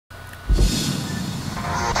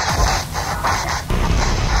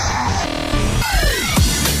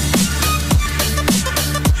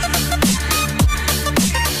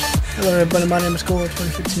everybody, my name is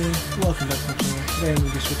Cole2015. Welcome back to my channel. Today I'm going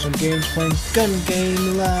to be switching games, playing Gun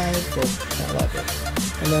Game Live. Well, not live, but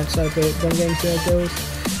I'm outside of the gun game, see how it goes.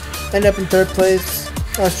 End up in third place.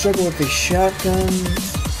 I struggle with the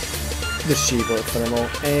shotguns, the Shiva thermal,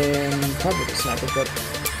 and probably the sniper, but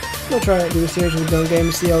we'll try to do a series with gun game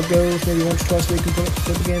and see how it goes. Maybe once or twice a week we can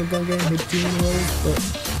put the game of gun game, maybe 2 in a row, but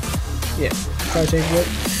yeah, try to change it up.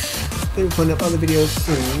 We'll be putting up other videos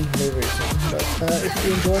soon, very soon. But if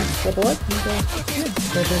you enjoy, drop a like and yeah,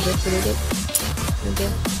 try to change it up a little bit. And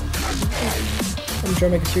I'm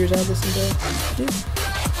trying to make a series out of this and yeah.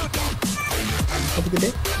 Have a good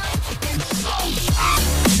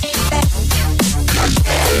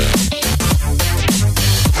day.